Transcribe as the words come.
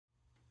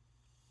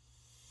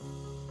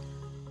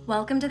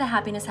Welcome to the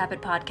Happiness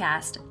Habit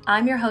Podcast.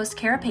 I'm your host,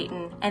 Kara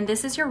Payton, and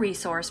this is your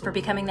resource for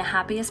becoming the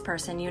happiest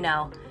person you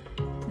know.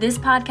 This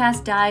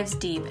podcast dives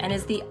deep and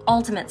is the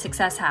ultimate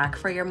success hack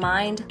for your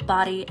mind,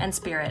 body, and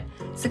spirit.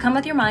 So come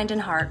with your mind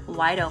and heart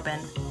wide open.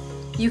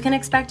 You can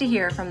expect to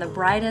hear from the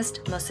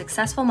brightest, most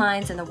successful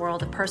minds in the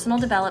world of personal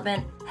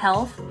development,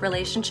 health,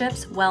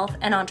 relationships, wealth,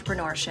 and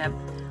entrepreneurship,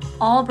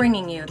 all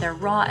bringing you their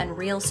raw and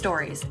real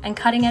stories and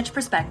cutting-edge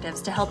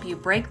perspectives to help you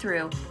break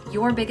through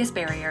your biggest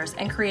barriers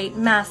and create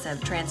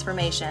massive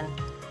transformation.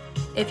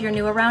 If you're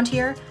new around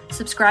here,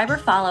 subscribe or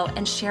follow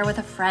and share with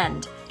a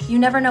friend. You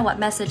never know what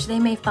message they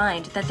may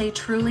find that they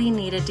truly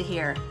needed to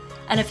hear.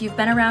 And if you've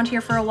been around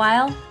here for a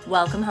while,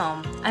 welcome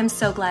home. I'm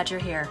so glad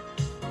you're here.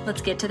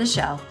 Let's get to the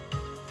show.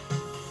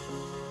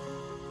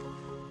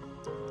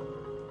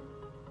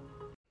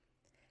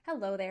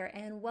 Hello there,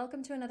 and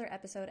welcome to another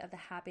episode of the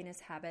Happiness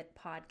Habit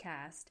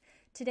Podcast.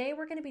 Today,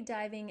 we're going to be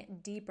diving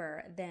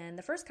deeper than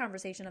the first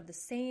conversation of the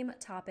same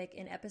topic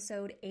in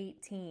episode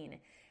 18.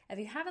 If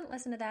you haven't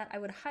listened to that, I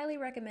would highly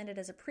recommend it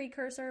as a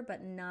precursor,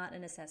 but not a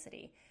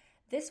necessity.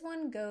 This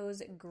one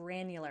goes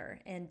granular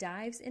and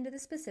dives into the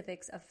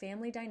specifics of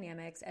family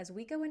dynamics as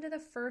we go into the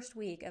first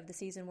week of the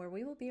season where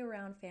we will be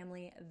around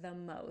family the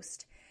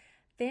most.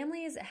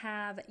 Families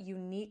have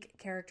unique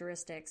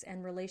characteristics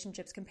and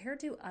relationships compared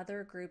to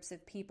other groups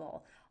of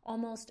people.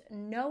 Almost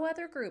no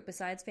other group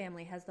besides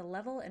family has the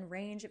level and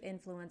range of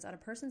influence on a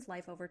person's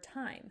life over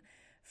time,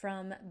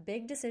 from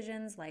big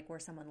decisions like where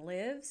someone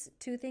lives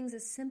to things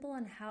as simple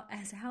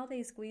as how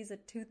they squeeze a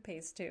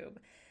toothpaste tube.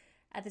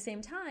 At the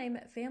same time,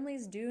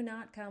 families do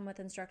not come with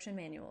instruction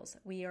manuals.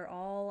 We are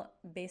all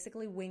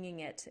basically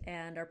winging it,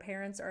 and our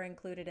parents are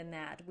included in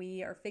that.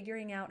 We are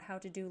figuring out how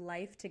to do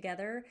life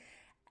together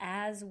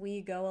as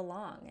we go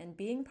along. And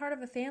being part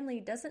of a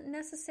family doesn't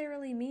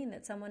necessarily mean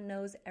that someone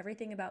knows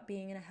everything about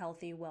being in a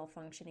healthy,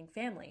 well-functioning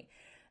family.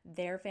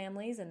 Their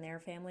families and their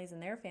families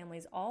and their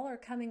families all are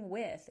coming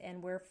with,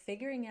 and we're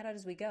figuring it out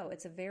as we go.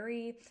 It's a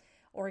very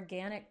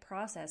organic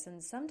process,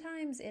 and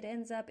sometimes it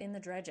ends up in the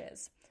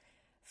dredges.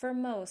 For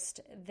most,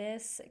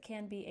 this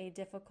can be a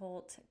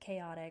difficult,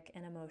 chaotic,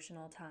 and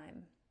emotional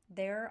time.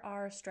 There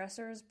are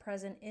stressors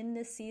present in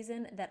this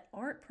season that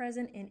aren't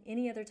present in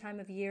any other time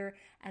of year,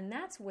 and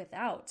that's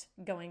without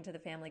going to the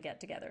family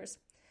get-togethers.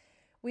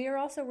 We are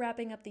also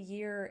wrapping up the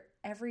year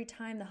every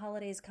time the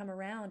holidays come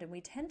around, and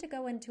we tend to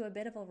go into a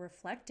bit of a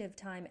reflective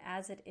time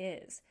as it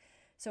is.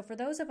 So for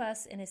those of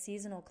us in a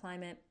seasonal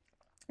climate,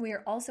 we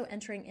are also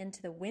entering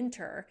into the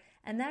winter,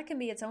 and that can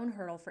be its own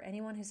hurdle for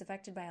anyone who's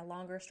affected by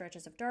longer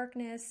stretches of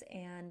darkness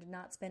and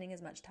not spending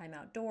as much time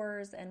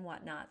outdoors and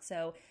whatnot.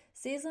 So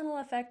seasonal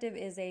affective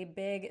is a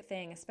big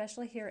thing,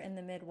 especially here in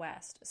the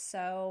Midwest.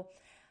 So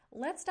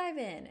let's dive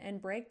in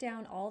and break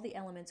down all the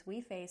elements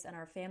we face in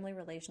our family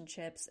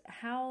relationships,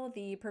 how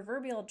the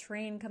proverbial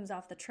train comes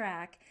off the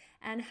track,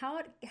 and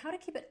how to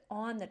keep it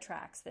on the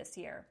tracks this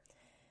year.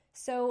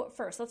 So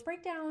first, let's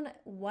break down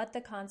what the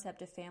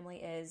concept of family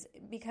is,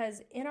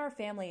 because in our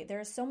family,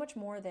 there's so much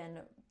more than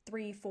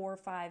 3, 4,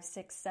 5,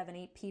 6, 7,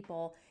 8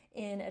 people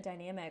in a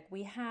dynamic.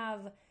 We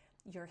have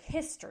your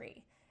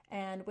history,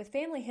 and with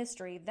family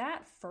history,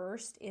 that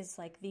first is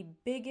like the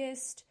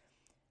biggest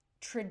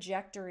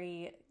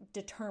trajectory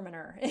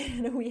determiner.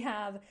 And we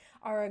have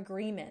our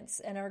agreements,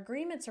 and our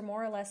agreements are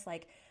more or less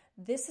like,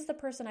 this is the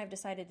person I've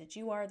decided that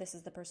you are. This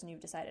is the person you've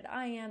decided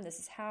I am. This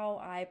is how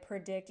I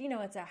predict,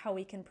 it's how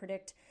we can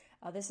predict,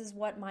 this is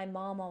what my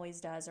mom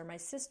always does, or my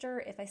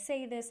sister, if I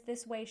say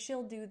this way,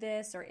 she'll do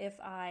this, or if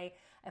I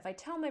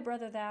tell my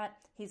brother that,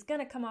 he's going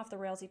to come off the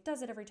rails. He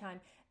does it every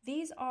time.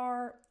 These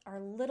are our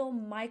little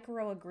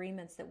micro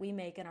agreements that we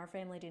make in our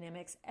family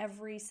dynamics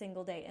every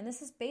single day. And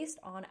this is based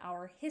on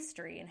our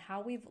history and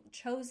how we've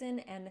chosen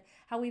and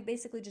how we've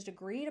basically just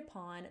agreed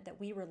upon that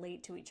we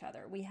relate to each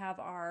other. We have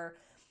our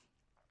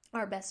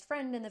best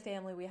friend in the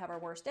family, we have our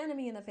worst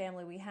enemy in the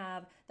family, we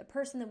have the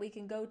person that we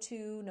can go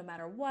to no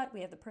matter what,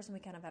 we have the person we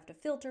kind of have to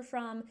filter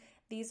from.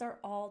 These are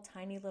all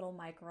tiny little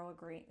micro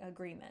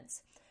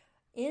agreements.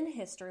 In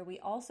history, we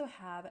also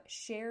have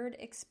shared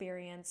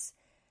experience,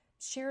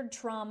 shared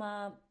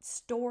trauma,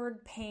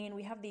 stored pain.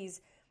 We have these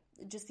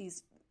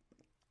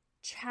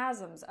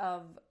chasms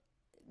of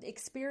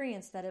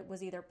experience that it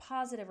was either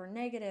positive or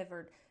negative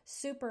or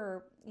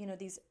super,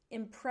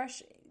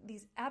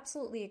 these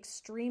absolutely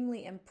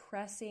extremely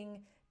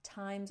impressing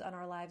times on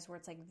our lives where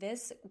it's like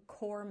this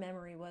core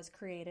memory was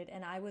created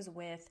and I was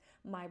with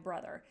my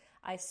brother.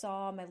 I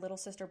saw my little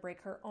sister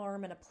break her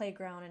arm in a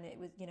playground and it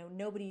was,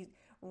 nobody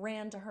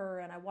ran to her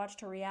and I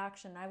watched her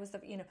reaction.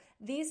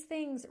 These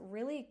things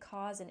really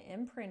cause an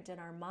imprint in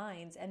our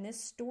minds, and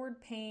this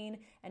stored pain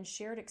and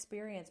shared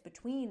experience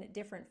between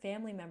different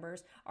family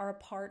members are a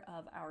part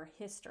of our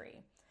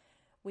history.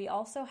 We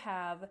also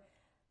have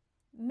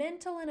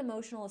mental and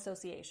emotional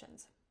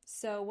associations.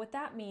 So what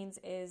that means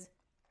is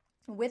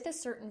with a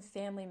certain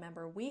family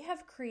member, we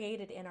have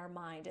created in our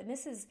mind, and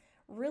this is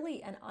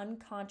really an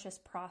unconscious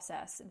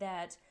process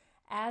that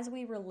as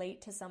we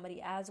relate to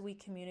somebody, as we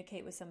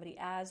communicate with somebody,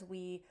 as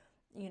we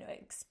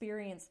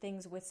experience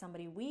things with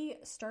somebody, we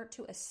start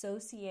to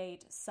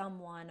associate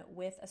someone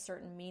with a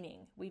certain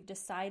meaning. We've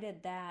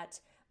decided that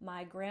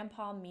my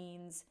grandpa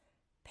means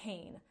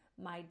pain,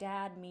 my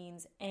dad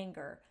means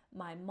anger,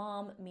 my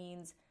mom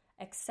means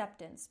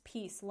acceptance,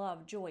 peace,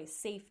 love, joy,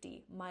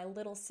 safety, my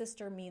little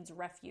sister means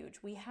refuge.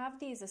 We have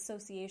these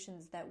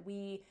associations that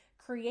we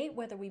create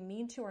whether we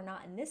mean to or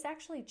not, and this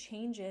actually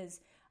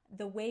changes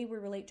the way we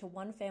relate to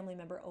one family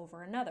member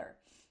over another.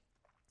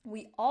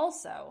 We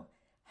also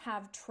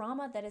have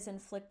trauma that is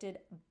inflicted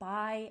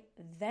by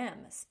them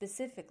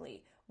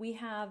specifically. We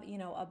have,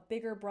 a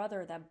bigger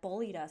brother that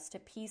bullied us to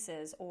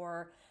pieces,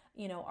 or,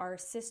 our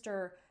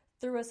sister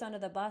threw us under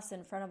the bus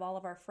in front of all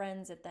of our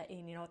friends at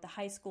the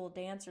high school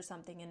dance or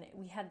something. And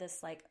we had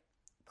this like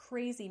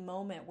crazy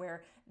moment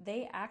where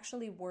they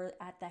actually were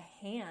at the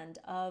hand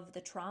of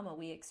the trauma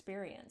we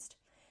experienced.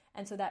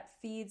 And so that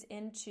feeds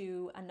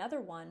into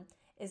another one,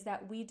 is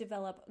that we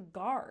develop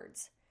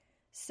guards.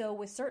 So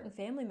with certain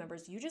family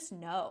members, you just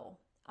know,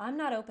 I'm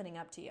not opening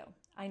up to you.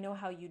 I know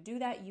how you do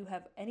that.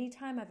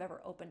 Anytime I've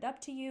ever opened up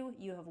to you,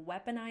 you have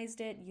weaponized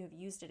it. You have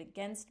used it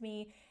against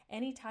me.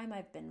 Anytime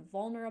I've been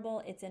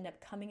vulnerable, it's ended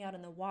up coming out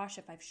in the wash.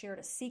 If I've shared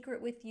a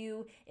secret with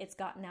you, it's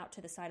gotten out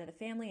to the side of the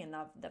family, and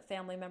the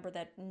family member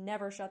that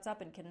never shuts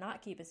up and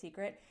cannot keep a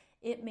secret,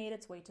 it made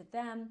its way to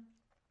them.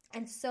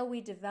 And so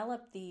we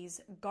develop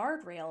these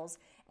guardrails,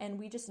 and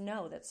we just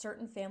know that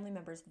certain family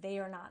members, they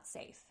are not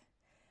safe.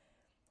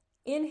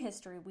 In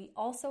history, we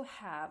also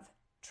have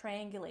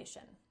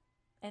triangulation.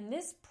 And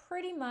this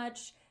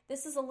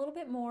is a little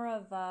bit more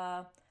of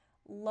a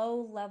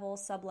low-level,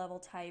 sub-level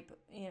type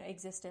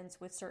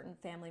existence with certain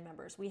family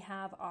members. We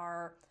have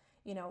our,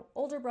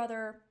 older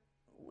brother.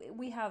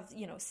 We have,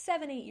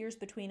 7-8 years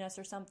between us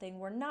or something.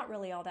 We're not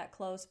really all that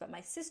close, but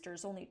my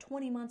sister's only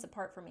 20 months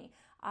apart from me.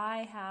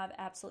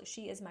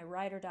 She is my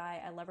ride or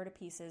die. I love her to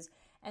pieces.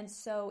 And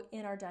so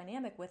in our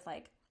dynamic with,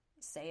 like,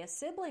 say, a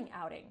sibling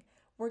outing,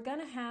 we're going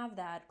to have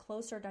that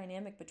closer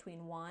dynamic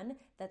between one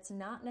that's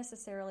not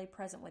necessarily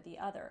present with the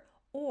other.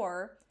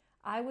 Or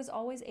I was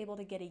always able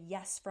to get a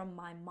yes from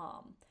my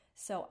mom.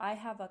 So I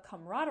have a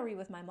camaraderie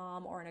with my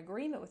mom, or an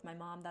agreement with my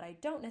mom, that I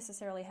don't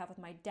necessarily have with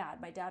my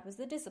dad. My dad was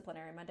the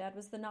disciplinary. My dad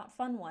was the not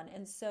fun one.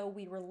 And so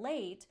we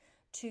relate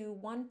to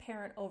one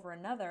parent over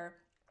another.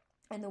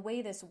 And the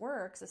way this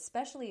works,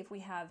 especially if we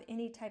have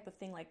any type of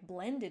thing like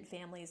blended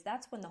families,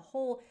 that's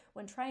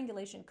when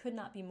triangulation could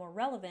not be more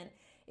relevant,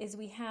 is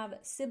we have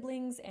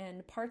siblings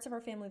and parts of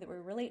our family that we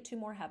relate to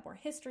more, have more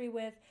history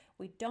with.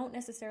 We don't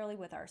necessarily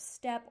with our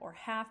step or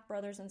half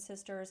brothers and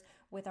sisters,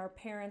 with our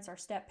parents, our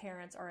step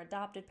parents, our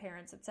adopted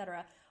parents,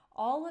 etc.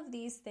 All of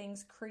these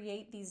things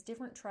create these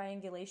different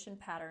triangulation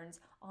patterns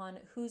on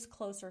who's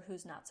closer,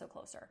 who's not so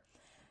closer.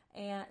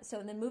 And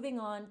then moving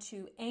on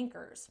to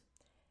anchors.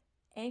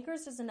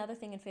 Anchors is another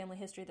thing in family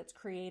history that's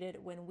created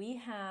when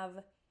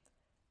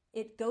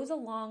it goes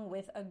along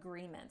with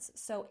agreements.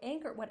 So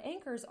what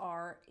anchors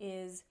are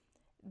is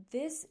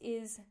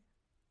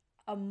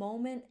a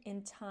moment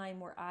in time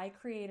where I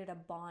created a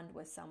bond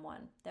with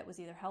someone that was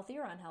either healthy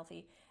or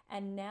unhealthy.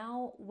 And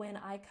now when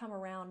I come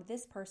around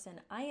this person,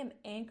 I am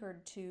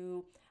anchored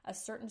to a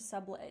certain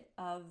sublet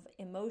of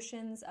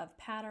emotions, of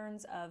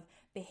patterns, of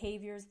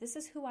behaviors. This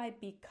is who I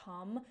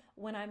become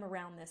when I'm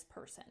around this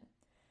person.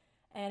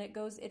 And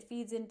it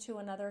feeds into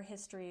another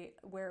history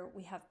where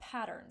we have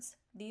patterns.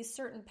 These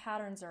certain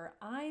patterns are,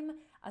 I'm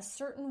a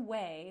certain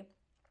way,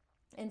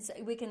 and so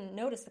we can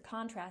notice the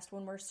contrast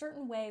when we're a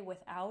certain way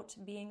without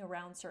being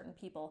around certain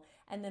people.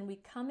 And then we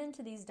come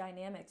into these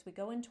dynamics, we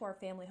go into our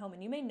family home,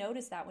 and you may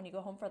notice that when you go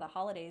home for the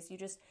holidays,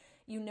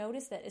 you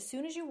notice that as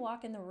soon as you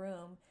walk in the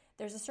room,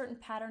 there's a certain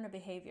pattern of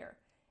behavior.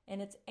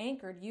 And it's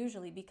anchored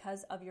usually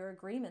because of your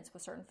agreements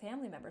with certain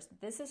family members.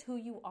 This is who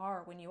you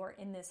are when you are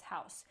in this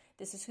house.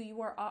 This is who you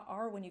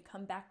are when you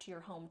come back to your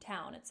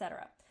hometown,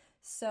 etc.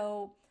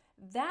 So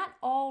that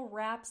all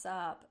wraps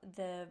up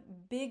the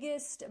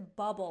biggest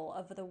bubble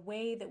of the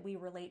way that we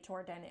relate to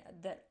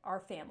our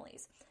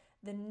families.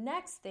 The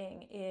next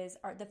thing is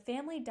the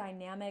family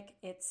dynamic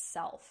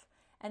itself.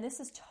 And this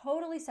is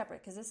totally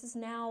separate because this is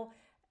now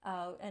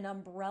an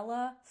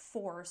umbrella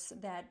force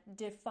that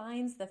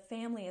defines the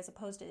family as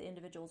opposed to the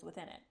individuals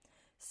within it.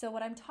 So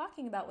what I'm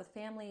talking about with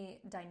family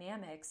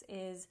dynamics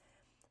is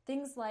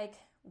things like,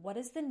 what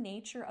is the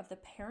nature of the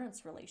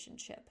parents'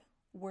 relationship?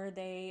 Were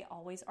they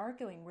always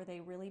arguing? Were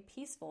they really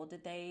peaceful?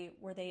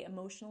 Were they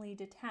emotionally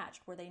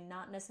detached? Were they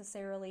not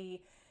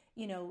necessarily,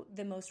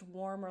 the most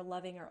warm or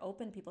loving or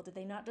open people? Did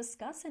they not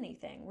discuss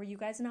anything? Were you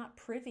guys not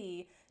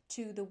privy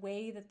to the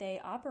way that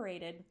they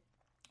operated?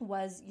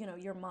 Was,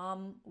 your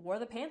mom wore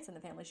the pants in the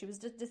family. She was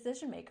the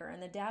decision maker,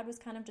 and the dad was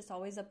kind of just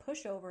always a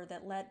pushover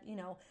that let,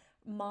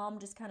 mom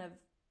just kind of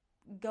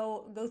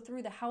go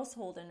through the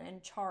household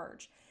and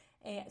charge.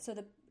 And so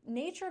the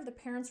nature of the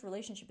parents'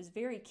 relationship is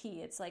very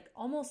key. It's like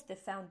almost the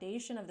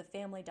foundation of the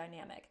family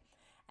dynamic.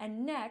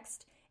 And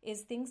next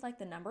is things like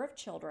the number of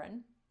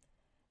children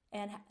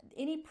and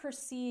any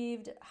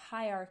perceived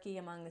hierarchy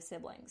among the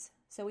siblings.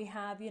 So we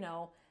have,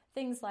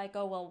 things like,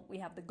 oh, well, we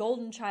have the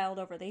golden child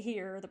over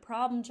here, the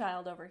problem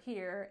child over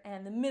here,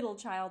 and the middle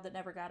child that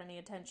never got any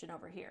attention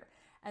over here.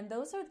 And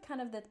those are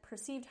kind of the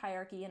perceived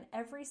hierarchy, and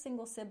every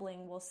single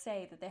sibling will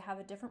say that they have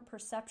a different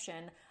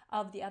perception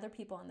of the other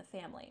people in the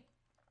family.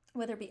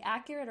 Whether it be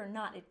accurate or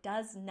not, it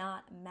does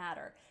not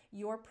matter.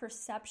 Your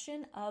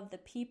perception of the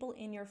people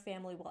in your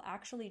family will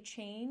actually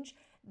change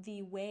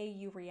the way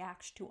you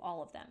react to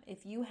all of them.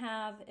 If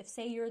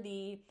say you're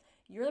the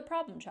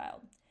problem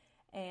child,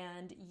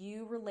 and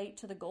you relate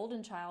to the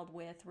golden child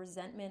with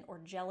resentment or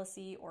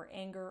jealousy or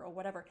anger or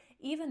whatever,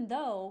 even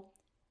though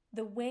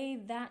the way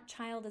that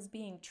child is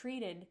being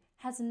treated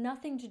has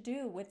nothing to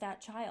do with that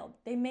child.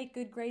 They make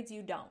good grades,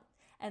 you don't.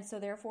 And so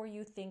therefore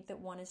you think that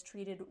one is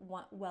treated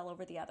well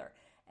over the other.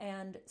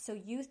 And so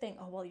you think,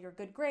 oh, well, your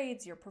good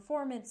grades, your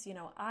performance,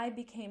 I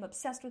became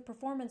obsessed with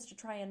performance to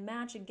try and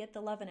match and get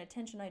the love and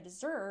attention I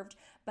deserved,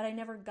 but I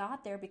never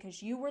got there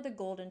because you were the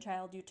golden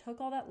child. You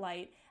took all that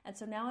light. And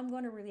so now I'm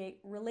going to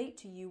relate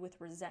to you with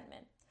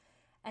resentment.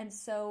 And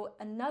so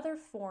another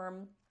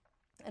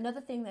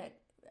thing that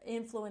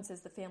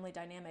influences the family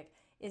dynamic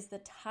is the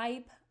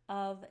type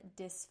of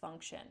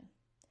dysfunction.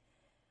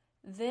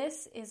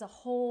 This is a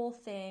whole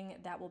thing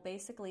that will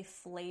basically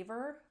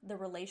flavor the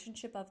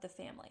relationship of the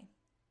family.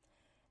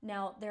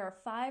 Now, there are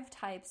 5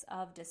 types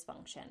of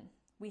dysfunction.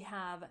 We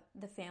have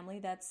the family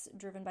that's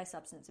driven by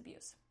substance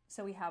abuse.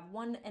 So we have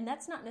one, and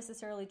that's not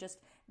necessarily just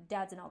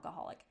dad's an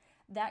alcoholic.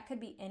 That could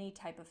be any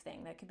type of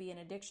thing. That could be an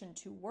addiction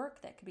to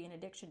work. That could be an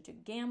addiction to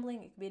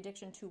gambling. It could be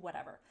addiction to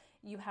whatever.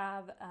 You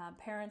have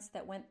parents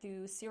that went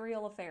through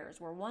serial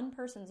affairs where one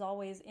person's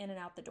always in and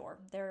out the door.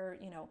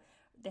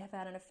 They have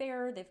had an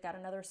affair. They've got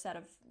another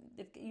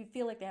you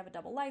feel like they have a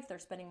double life. They're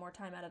spending more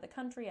time out of the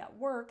country at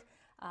work.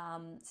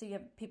 So you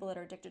have people that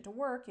are addicted to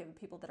work. You have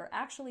people that are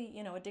actually,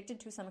 addicted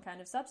to some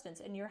kind of substance.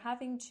 And you're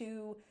having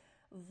to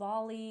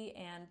volley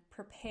and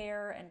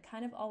prepare and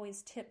kind of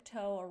always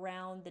tiptoe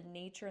around the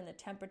nature and the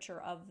temperature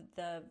of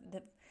the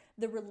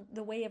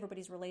way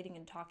everybody's relating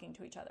and talking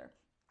to each other.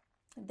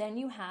 Then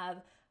you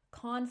have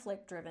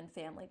conflict-driven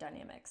family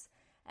dynamics.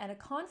 And a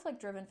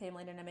conflict-driven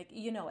family dynamic,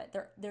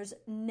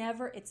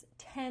 it's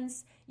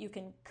tense. You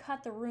can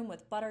cut the room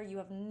with butter. You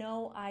have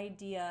no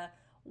idea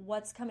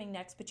what's coming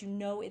next, but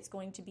it's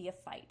going to be a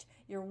fight.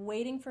 You're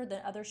waiting for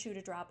the other shoe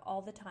to drop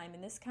all the time.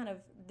 And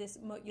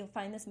you'll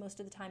find this most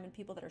of the time in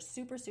people that are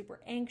super,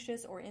 super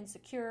anxious or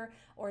insecure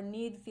or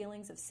need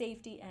feelings of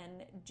safety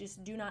and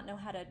just do not know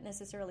how to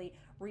necessarily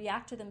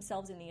react to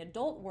themselves in the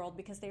adult world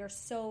because they are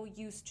so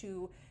used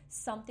to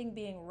something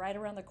being right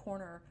around the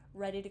corner,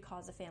 ready to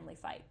cause a family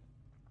fight.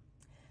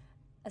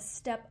 A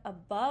step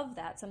above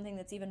that, something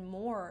that's even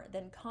more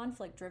than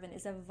conflict-driven,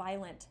 is a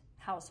violent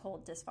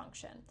household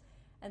dysfunction.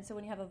 And so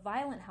when you have a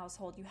violent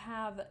household, you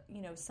have,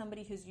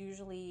 somebody who's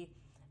usually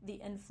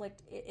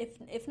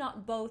if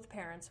not both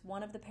parents,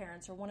 one of the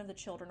parents or one of the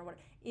children or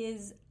whatever,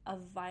 is a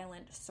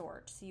violent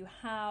sort. So you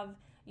have,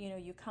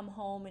 you come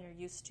home and you're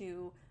used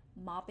to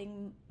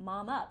mopping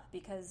mom up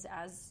because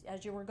as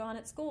you were gone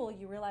at school,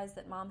 you realized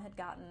that mom had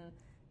gotten,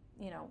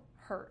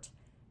 hurt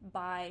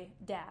by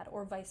dad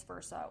or vice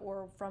versa,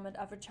 or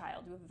of a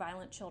child. You have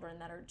violent children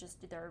that are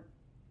they're,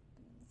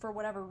 for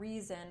whatever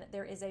reason,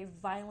 there is a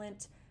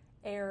violent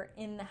air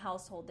in the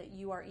household that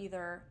you are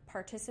either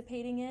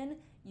participating in,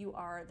 you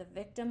are the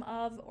victim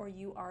of, or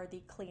you are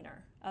the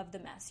cleaner of the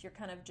mess. You're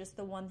kind of just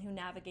the one who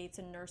navigates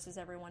and nurses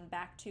everyone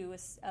back to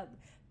a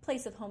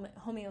place of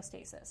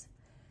homeostasis.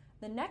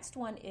 The next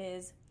one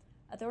is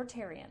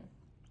authoritarian.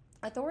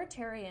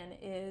 Authoritarian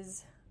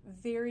is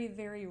very,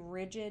 very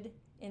rigid,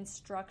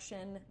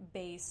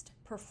 instruction-based,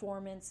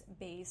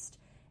 performance-based.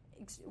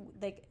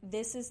 Like,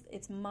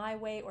 it's my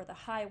way or the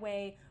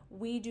highway.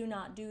 We do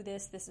not do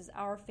this. This is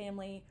our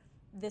family.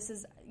 This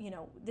is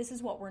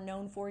what we're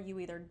known for. You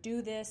either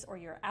do this or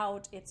you're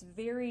out. It's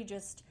very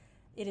it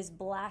is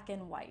black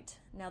and white.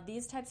 Now,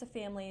 these types of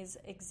families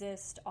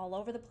exist all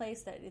over the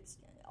place.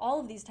 All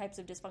of these types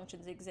of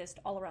dysfunctions exist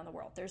all around the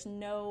world. There's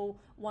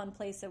no one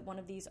place that one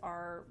of these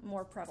are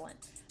more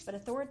prevalent. But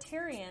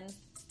authoritarian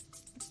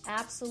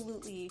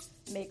absolutely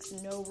makes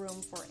no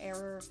room for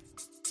error.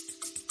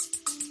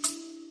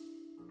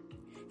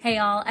 Hey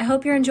all, I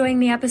hope you're enjoying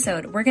the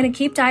episode. We're going to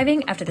keep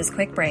diving after this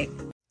quick break.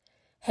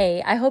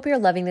 Hey, I hope you're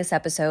loving this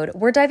episode.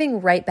 We're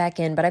diving right back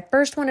in, but I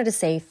first wanted to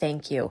say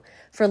thank you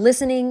for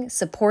listening,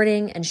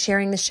 supporting, and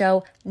sharing the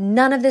show.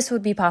 None of this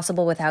would be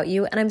possible without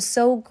you, and I'm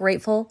so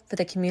grateful for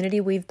the community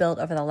we've built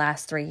over the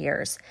last 3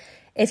 years.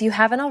 If you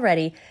haven't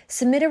already,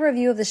 submit a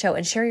review of the show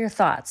and share your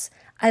thoughts.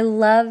 I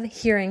love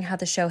hearing how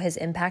the show has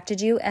impacted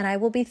you, and I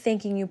will be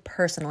thanking you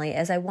personally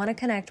as I want to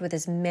connect with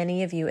as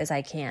many of you as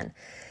I can.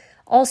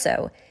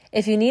 Also,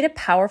 if you need a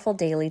powerful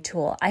daily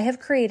tool, I have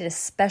created a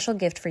special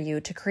gift for you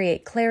to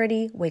create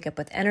clarity, wake up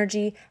with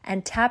energy,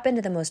 and tap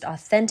into the most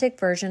authentic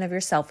version of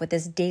yourself with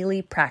this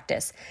daily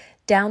practice.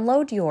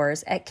 Download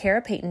yours at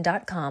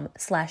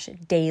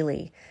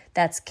carapayton.com/daily.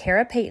 That's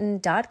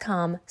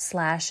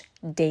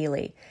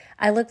carapayton.com/daily.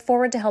 I look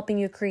forward to helping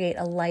you create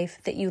a life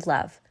that you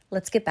love.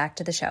 Let's get back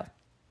to the show.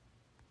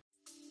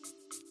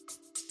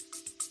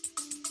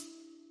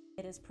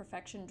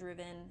 perfection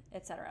driven,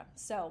 etc.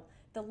 So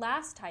the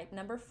last type,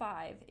 number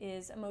 5,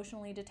 is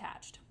emotionally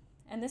detached.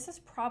 And this is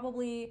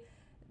probably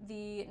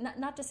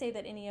not to say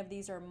that any of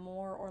these are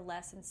more or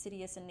less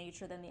insidious in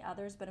nature than the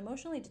others, but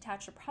emotionally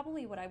detached are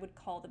probably what I would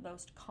call the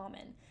most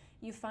common.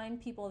 You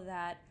find people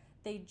that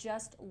they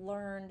just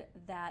learned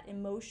that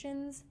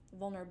emotions,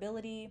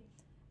 vulnerability,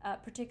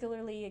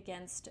 particularly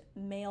against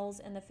males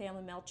in the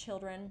family, male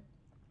children,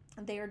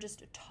 they are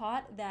just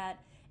taught that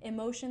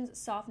emotions,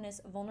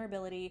 softness,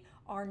 vulnerability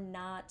are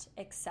not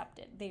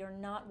accepted. They are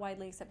not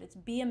widely accepted. It's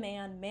be a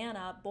man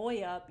up,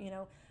 boy up,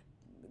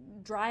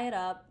 dry it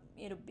up,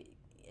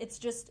 it's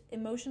just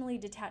emotionally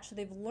detached. So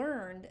they've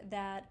learned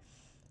that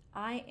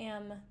I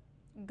am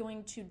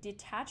going to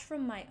detach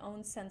from my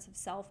own sense of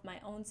self, my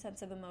own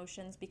sense of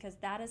emotions, because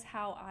that is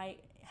how I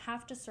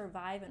have to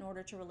survive in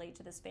order to relate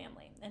to this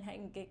family and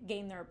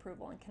gain their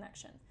approval and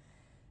connection.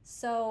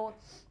 So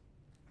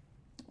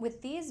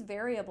with these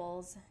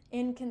variables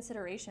in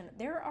consideration,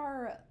 there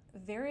are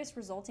various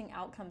resulting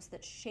outcomes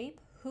that shape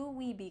who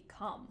we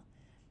become,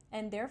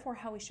 and therefore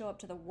how we show up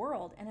to the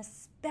world, and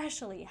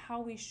especially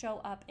how we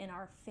show up in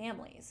our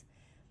families.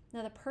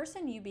 Now, the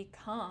person you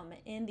become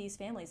in these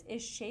families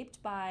is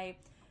shaped by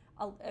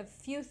a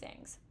few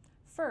things.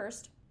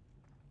 First,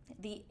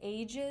 the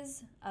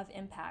ages of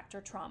impact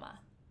or trauma.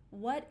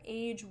 What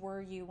age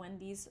were you when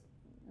these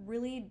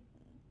really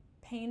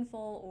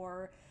painful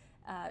or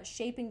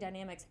shaping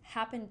dynamics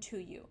happened to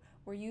you?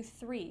 Were you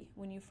 3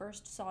 when you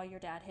first saw your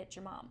dad hit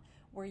your mom?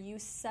 Were you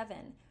 7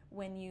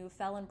 when you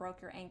fell and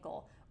broke your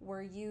ankle?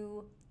 Were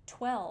you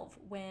 12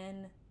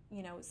 when,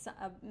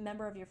 a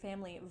member of your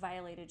family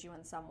violated you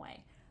in some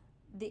way?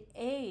 The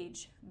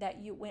age that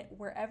you went,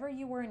 wherever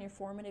you were in your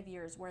formative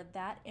years, where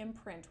that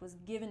imprint was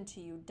given to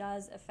you,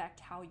 does affect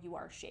how you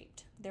are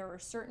shaped. There are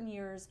certain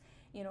years,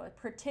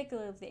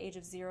 particularly the age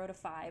of 0 to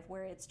 5,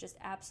 where it's just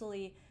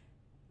absolutely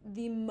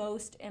the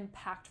most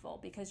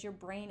impactful because your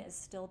brain is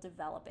still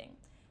developing.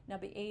 Now,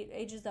 the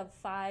ages of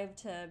 5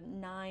 to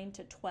 9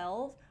 to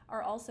 12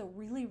 are also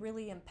really,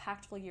 really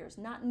impactful years.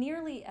 Not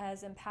nearly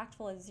as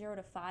impactful as 0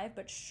 to 5,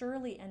 but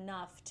surely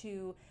enough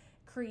to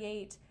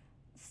create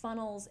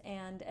funnels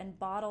and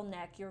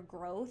bottleneck your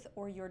growth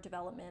or your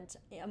development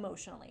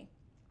emotionally.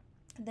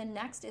 The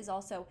next is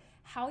also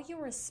how you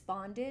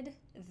responded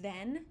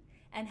then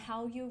and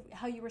how you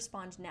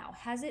respond now.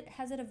 Has it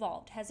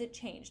evolved? Has it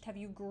changed? Have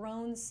you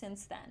grown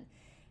since then?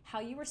 How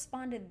you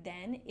responded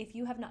then, if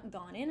you have not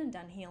gone in and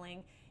done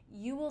healing,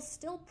 you will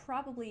still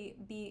probably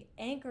be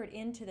anchored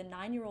into the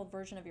 9-year-old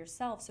version of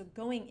yourself. So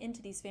going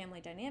into these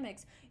family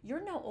dynamics,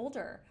 you're no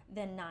older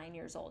than 9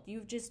 years old.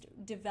 You've just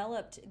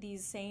developed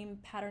these same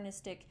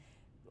patternistic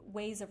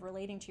ways of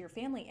relating to your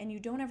family, and you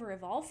don't ever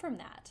evolve from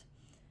that.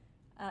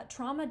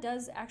 Trauma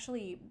does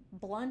actually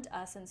blunt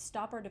us and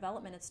stop our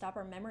development and stop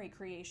our memory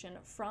creation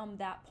from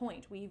that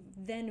point. We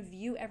then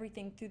view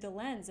everything through the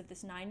lens of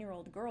this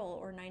 9-year-old girl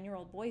or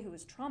 9-year-old boy who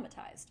is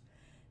traumatized.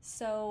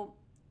 So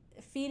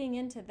feeding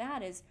into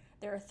that is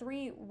there are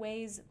 3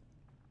 ways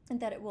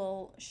that it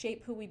will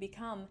shape who we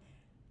become,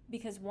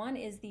 because one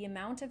is the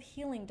amount of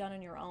healing done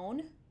on your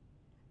own,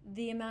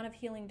 the amount of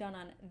healing done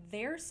on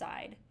their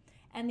side,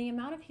 and the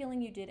amount of healing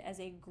you did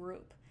as a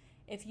group.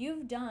 If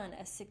you've done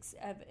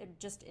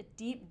just a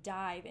deep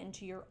dive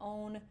into your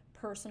own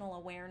personal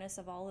awareness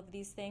of all of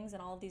these things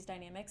and all of these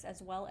dynamics,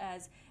 as well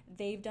as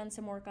they've done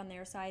some work on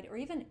their side, or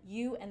even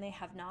you and they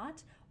have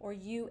not, or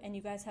you and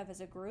you guys have as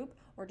a group,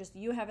 or just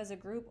you have as a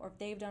group, or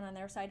they've done on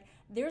their side,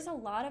 there's a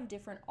lot of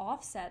different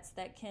offsets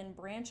that can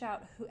branch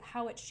out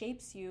how it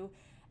shapes you,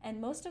 and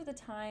most of the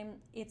time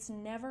it's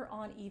never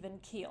on even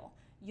keel.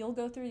 You'll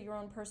go through your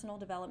own personal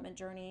development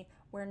journey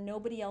where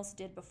nobody else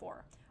did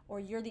before, or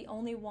you're the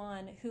only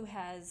one who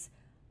has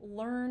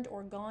learned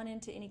or gone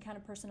into any kind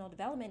of personal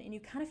development, and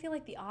you kind of feel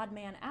like the odd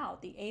man out,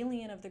 the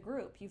alien of the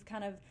group. You've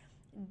kind of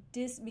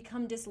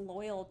become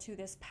disloyal to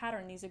this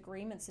pattern, these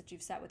agreements that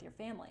you've set with your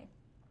family.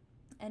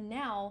 And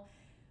now,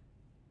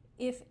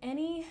 if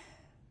any,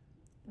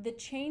 the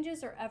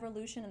changes or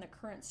evolution in the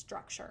current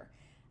structure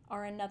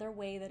are another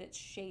way that it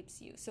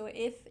shapes you. So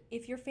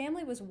if your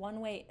family was one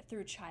way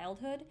through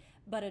childhood,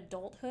 but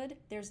adulthood,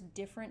 there's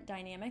different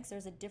dynamics,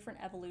 there's a different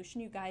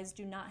evolution. You guys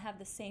do not have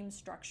the same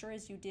structure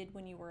as you did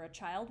when you were a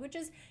child, which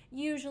is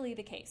usually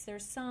the case.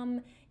 There's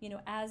some,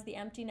 as the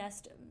empty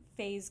nest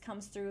phase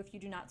comes through, if you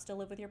do not still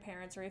live with your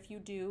parents, or if you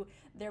do,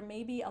 there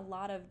may be a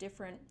lot of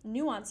different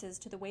nuances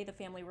to the way the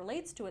family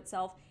relates to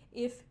itself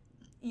if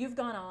you've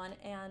gone on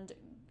and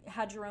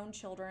had your own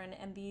children,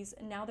 and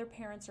now their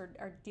parents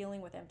are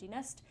dealing with empty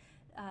nest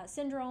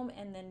syndrome,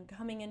 and then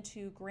coming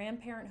into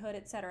grandparenthood,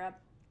 etc.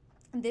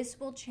 This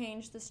will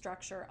change the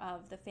structure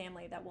of the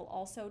family. That will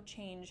also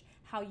change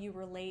how you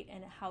relate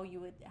and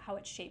how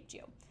it shaped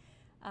you.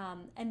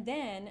 And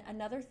then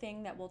another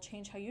thing that will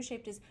change how you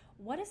shaped is,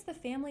 what is the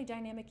family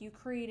dynamic you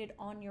created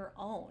on your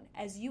own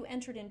as you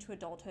entered into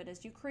adulthood,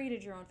 as you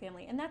created your own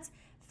family? And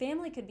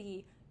family could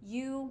be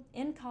you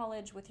in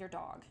college with your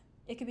dog.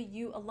 It could be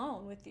you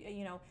alone with,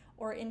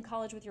 or in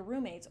college with your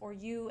roommates, or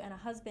you and a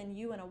husband,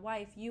 you and a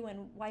wife, you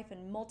and wife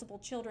and multiple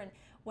children.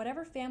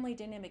 Whatever family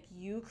dynamic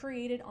you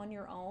created on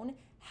your own,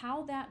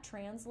 how that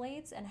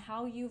translates and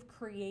how you've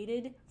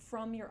created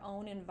from your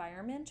own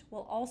environment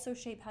will also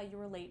shape how you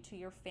relate to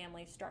your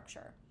family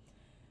structure.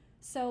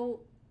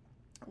 So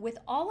with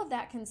all of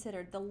that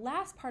considered, the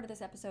last part of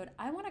this episode,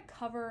 I want to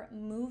cover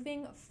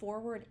moving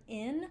forward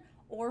in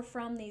or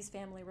from these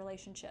family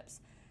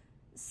relationships.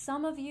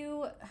 Some of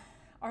you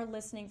are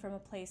listening from a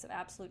place of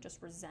absolute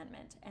just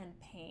resentment and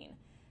pain.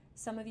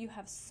 Some of you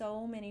have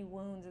so many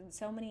wounds and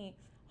so many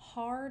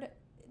hard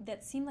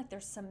that seem like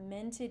they're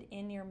cemented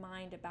in your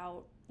mind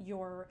about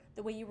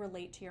the way you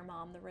relate to your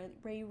mom, the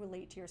way you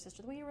relate to your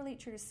sister, the way you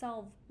relate to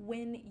yourself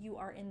when you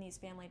are in these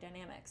family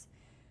dynamics.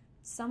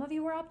 Some of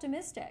you are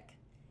optimistic.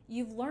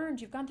 You've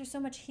learned, you've gone through so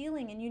much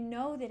healing, and you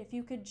know that if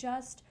you could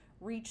just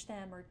reach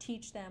them or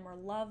teach them or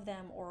love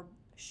them or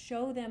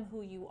show them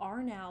who you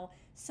are now,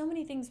 so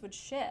many things would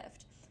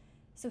shift.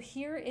 So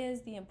here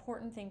is the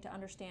important thing to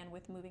understand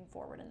with moving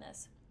forward in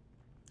this.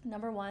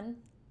 Number one,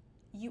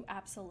 you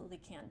absolutely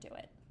can do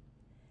it.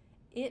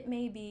 It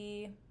may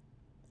be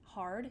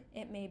hard,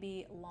 it may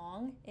be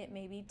long, it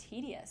may be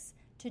tedious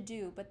to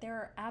do, but there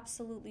are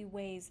absolutely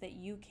ways that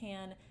you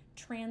can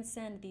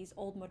transcend these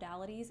old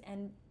modalities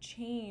and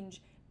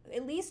change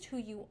at least who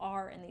you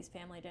are in these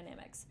family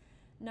dynamics.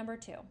 Number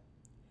two,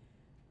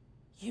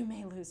 you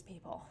may lose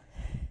people.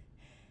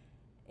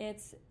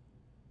 It's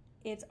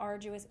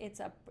arduous, it's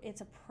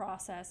a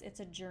process, it's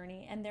a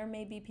journey, and there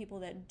may be people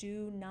that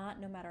do not,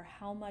 no matter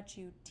how much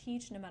you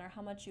teach, no matter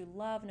how much you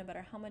love, no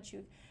matter how much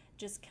you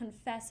just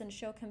confess and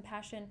show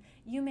compassion,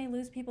 you may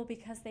lose people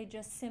because they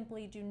just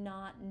simply do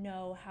not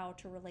know how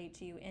to relate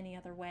to you any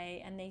other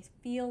way, and they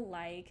feel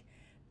like,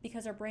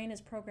 because our brain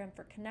is programmed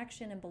for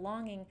connection and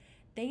belonging,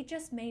 they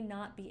just may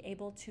not be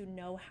able to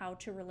know how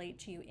to relate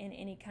to you in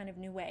any kind of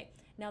new way.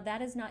 Now,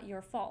 that is not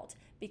your fault,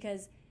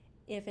 because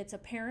if it's a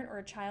parent or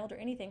a child or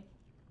anything,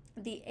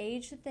 the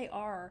age that they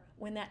are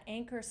when that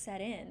anchor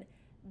set in,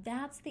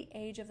 that's the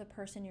age of the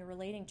person you're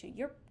relating to.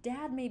 Your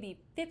dad may be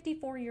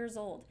 54 years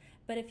old,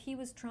 but if he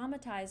was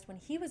traumatized when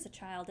he was a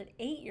child at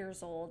 8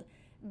 years old,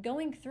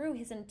 going through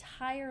his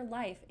entire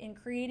life in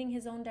creating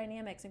his own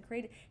dynamics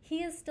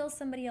he is still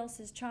somebody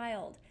else's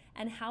child,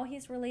 and how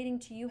he's relating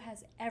to you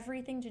has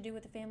everything to do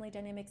with the family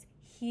dynamics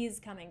he's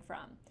coming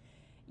from.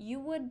 You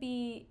would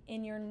be,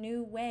 in your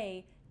new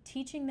way,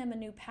 teaching them a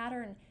new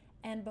pattern,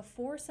 and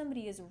before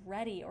somebody is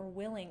ready or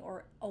willing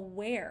or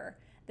aware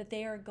that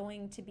they are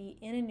going to be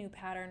in a new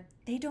pattern,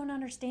 they don't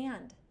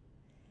understand.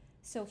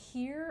 So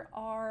here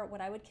are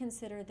what I would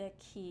consider the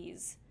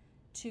keys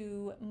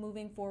to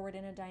moving forward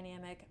in a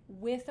dynamic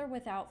with or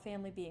without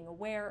family being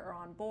aware or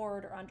on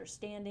board or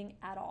understanding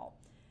at all.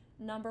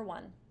 Number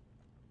one,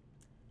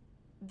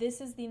 this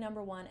is the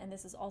number one, and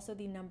this is also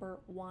the number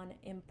one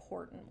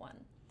important one: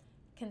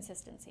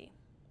 consistency.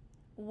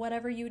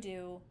 Whatever you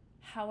do,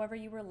 however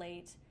you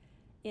relate,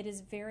 it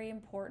is very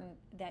important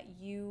that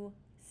you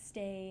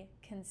stay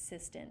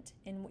consistent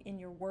in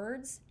your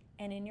words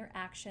and in your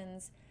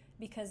actions,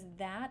 because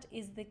that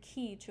is the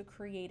key to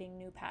creating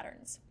new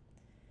patterns.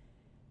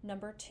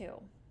 Number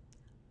two,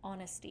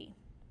 honesty.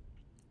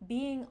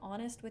 Being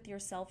honest with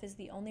yourself is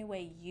the only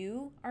way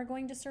you are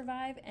going to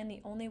survive, and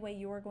the only way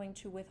you are going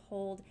to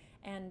withhold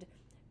and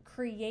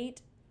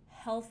create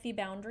healthy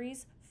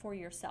boundaries for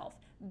yourself.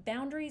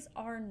 Boundaries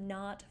are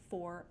not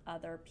for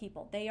other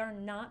people. They are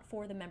not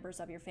for the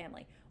members of your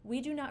family. We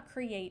do not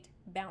create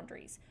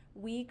boundaries.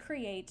 We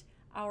create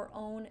our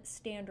own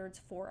standards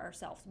for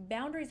ourselves.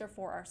 Boundaries are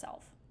for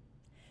ourselves.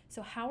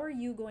 So how are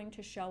you going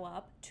to show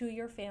up to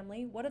your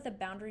family? What are the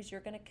boundaries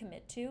you're going to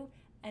commit to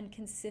and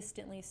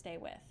consistently stay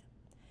with?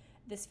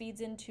 This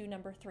feeds into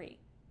number three,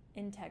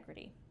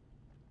 integrity.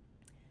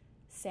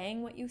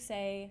 Saying what you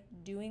say,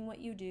 doing what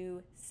you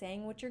do,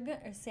 doing what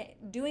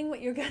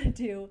you're going to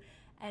do,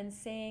 and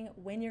saying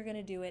when you're going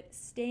to do it,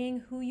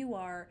 staying who you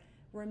are,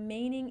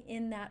 remaining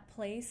in that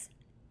place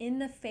in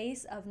the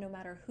face of no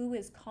matter who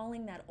is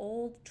calling that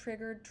old,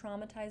 triggered,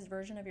 traumatized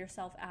version of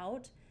yourself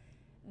out,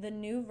 the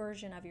new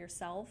version of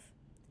yourself,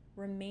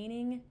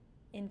 remaining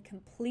in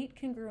complete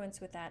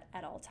congruence with that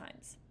at all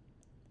times.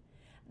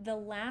 The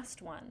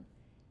last one,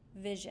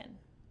 vision.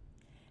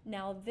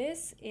 Now,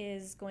 this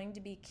is going to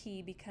be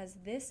key because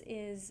this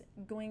is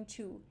going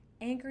to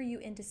anchor you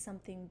into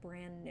something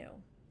brand new.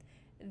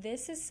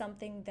 This is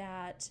something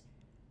that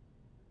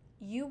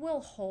you will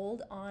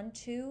hold on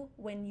to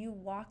when you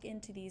walk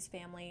into these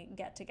family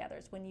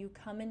get-togethers, when you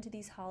come into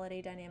these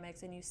holiday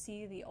dynamics and you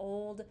see the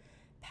old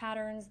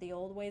patterns, the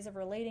old ways of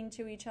relating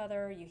to each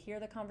other, you hear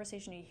the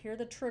conversation, you hear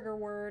the trigger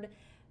word,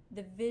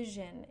 the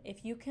vision.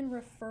 If you can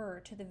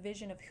refer to the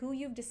vision of who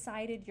you've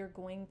decided you're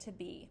going to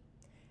be,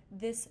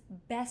 this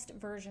best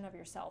version of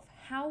yourself,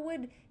 how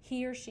would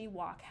he or she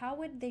walk? How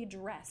would they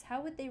dress?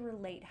 How would they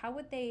relate? How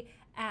would they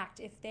act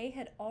if they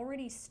had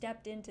already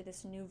stepped into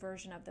this new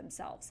version of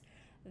themselves?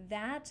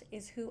 That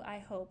is who I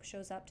hope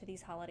shows up to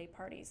these holiday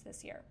parties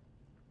this year.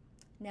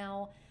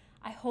 Now,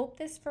 I hope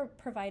this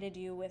provided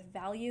you with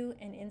value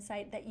and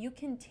insight that you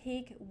can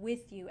take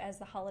with you as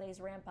the holidays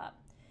ramp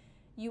up.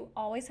 You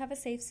always have a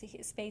safe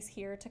space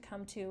here to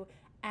come to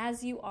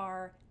as you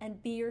are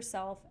and be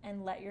yourself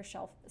and let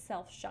yourself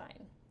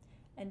shine.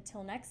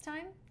 Until next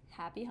time,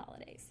 happy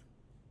holidays.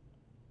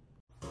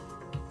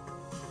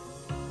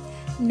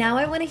 Now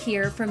I want to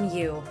hear from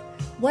you.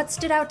 What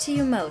stood out to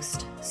you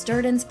most?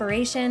 Stirred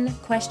inspiration,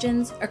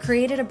 questions, or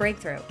created a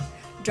breakthrough?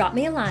 Drop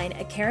me a line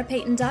at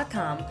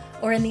karapayton.com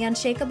or in the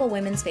Unshakable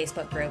Women's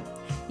Facebook group.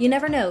 You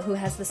never know who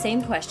has the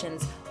same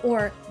questions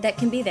or that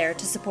can be there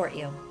to support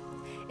you.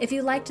 If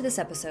you liked this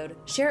episode,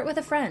 share it with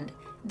a friend.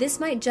 This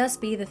might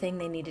just be the thing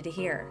they needed to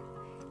hear.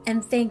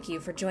 And thank you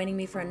for joining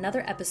me for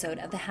another episode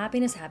of the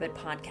Happiness Habit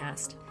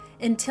podcast.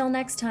 Until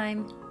next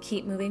time,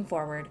 keep moving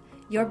forward.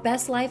 Your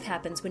best life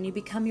happens when you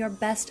become your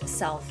best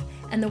self,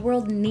 and the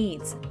world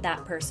needs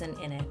that person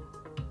in it.